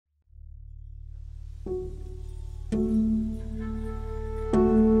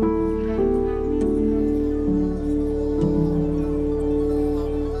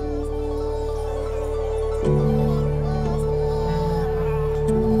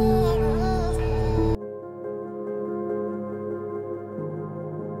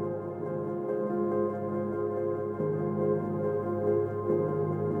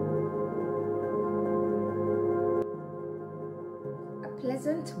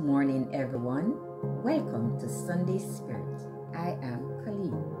Pleasant morning, everyone. Welcome to Sunday Spirit. I am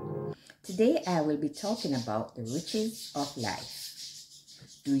Colleen. Today I will be talking about the riches of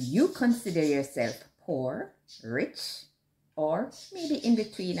life. Do you consider yourself poor, rich, or maybe in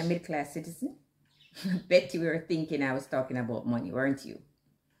between, a middle-class citizen? I bet you were thinking I was talking about money, weren't you?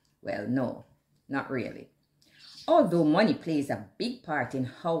 Well, no, not really. Although money plays a big part in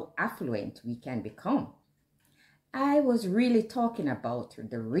how affluent we can become, I was really talking about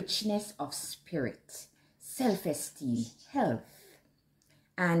the richness of spirit, self-esteem, health,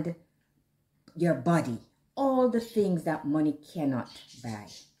 and your body, all the things that money cannot buy.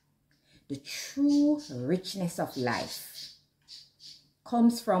 The true richness of life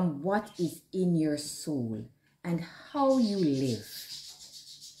comes from what is in your soul and how you live.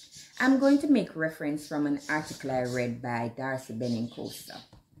 I'm going to make reference from an article I read by Darcy Benincasa.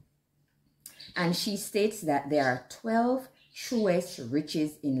 And she states that there are 12 truest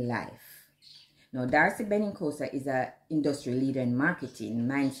riches in life. Now, Darcy Benincasa is an industry leader in marketing,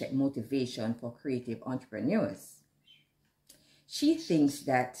 mindset, motivation for creative entrepreneurs. She thinks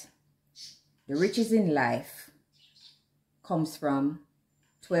that the riches in life comes from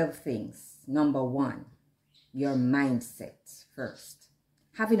 12 things. Number one, your mindset first.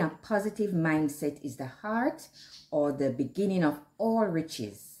 Having a positive mindset is the heart or the beginning of all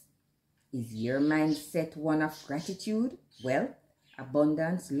riches. Is your mindset one of gratitude, wealth,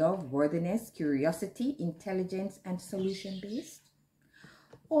 abundance, love, worthiness, curiosity, intelligence, and solution-based?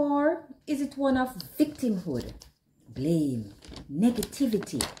 Or is it one of victimhood, blame,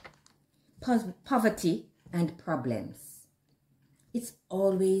 negativity, poverty, and problems? It's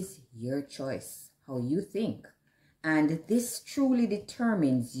always your choice how you think, and this truly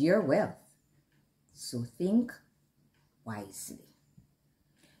determines your wealth. So think wisely.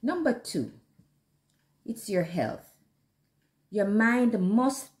 Number two, it's your health. Your mind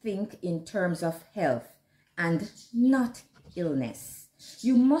must think in terms of health and not illness.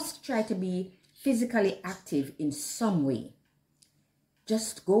 You must try to be physically active in some way.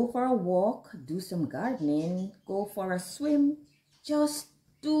 Just go for a walk, do some gardening, go for a swim. Just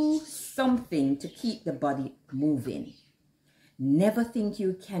do something to keep the body moving. Never think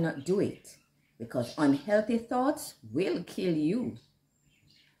you cannot do it, because unhealthy thoughts will kill you.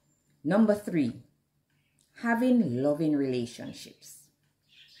 Number three, having loving relationships.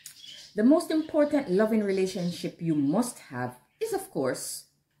 The most important loving relationship you must have is, of course,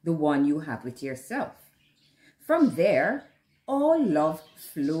 the one you have with yourself. From there, all love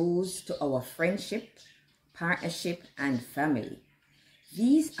flows to our friendship, partnership, and family.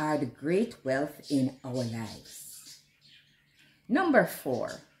 These are the great wealth in our lives. Number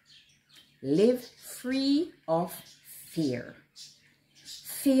four, live free of fear.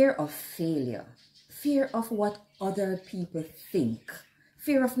 Fear of failure, fear of what other people think,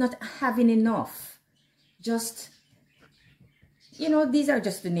 fear of not having enough. Just, these are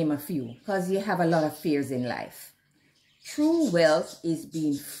just to name a few, because you have a lot of fears in life. True wealth is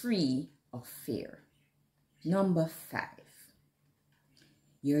being free of fear. Number five,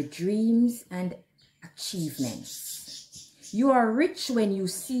 your dreams and achievements. You are rich when you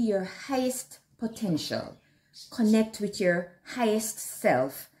see your highest potential, connect with your highest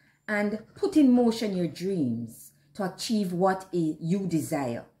self, and put in motion your dreams to achieve what you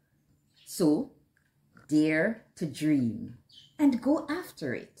desire. So, dare to dream and go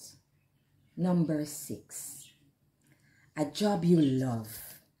after it. Number six, a job you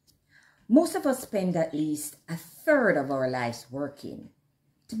love. Most of us spend at least a third of our lives working.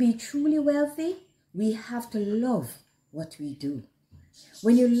 To be truly wealthy, we have to love what we do.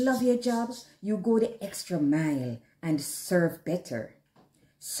 When you love your job, you go the extra mile and serve better.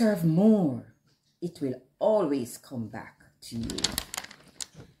 Serve more. It will always come back to you.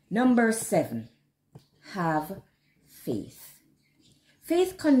 Number seven, have faith.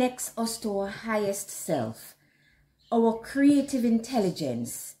 Faith connects us to our highest self, our creative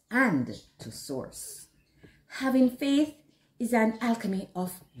intelligence, and to source. Having faith is an alchemy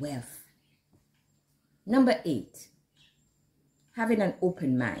of wealth. Number eight, having an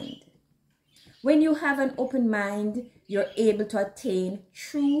open mind. When you have an open mind, you're able to attain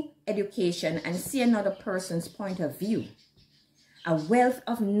true education and see another person's point of view. A wealth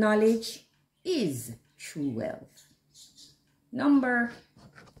of knowledge is true wealth. Number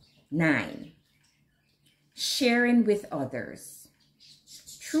 9, sharing with others.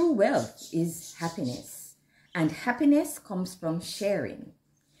 True wealth is happiness, and happiness comes from sharing.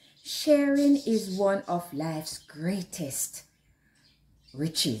 Sharing is one of life's greatest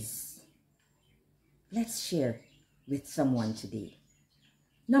riches. Let's share with someone today.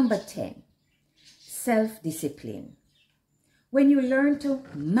 Number 10, self-discipline. When you learn to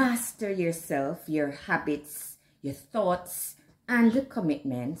master yourself, your habits, your thoughts, and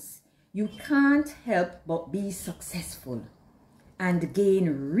commitments, you can't help but be successful and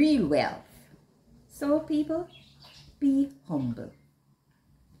gain real wealth. So people, be humble.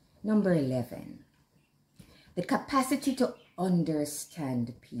 Number 11, the capacity to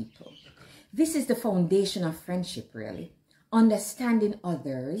understand people. This is the foundation of friendship, really. Understanding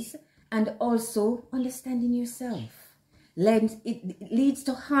others and also understanding yourself. It leads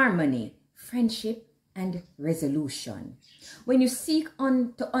to harmony, friendship, and resolution. When you seek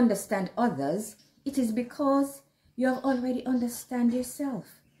to understand others, it is because you have already understand yourself.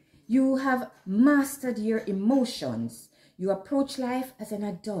 You have mastered your emotions. You approach life as an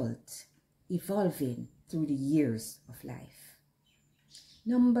adult, evolving through the years of life.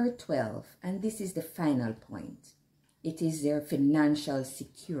 Number 12, and this is the final point. It is their financial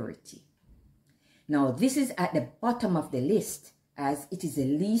security. Now, this is at the bottom of the list as it is the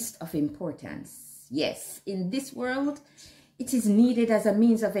least of importance. Yes, in this world, it is needed as a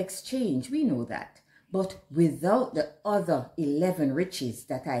means of exchange. We know that. But without the other 11 riches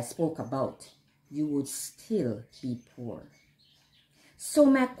that I spoke about, you would still be poor. So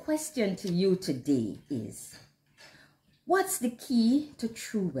my question to you today is, what's the key to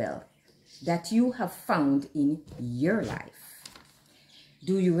true wealth that you have found in your life?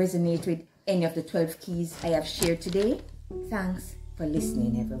 Do you resonate with any of the 12 keys I have shared today? Thanks for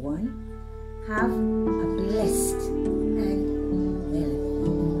listening, everyone. Have a blessed and well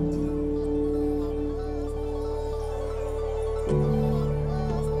day.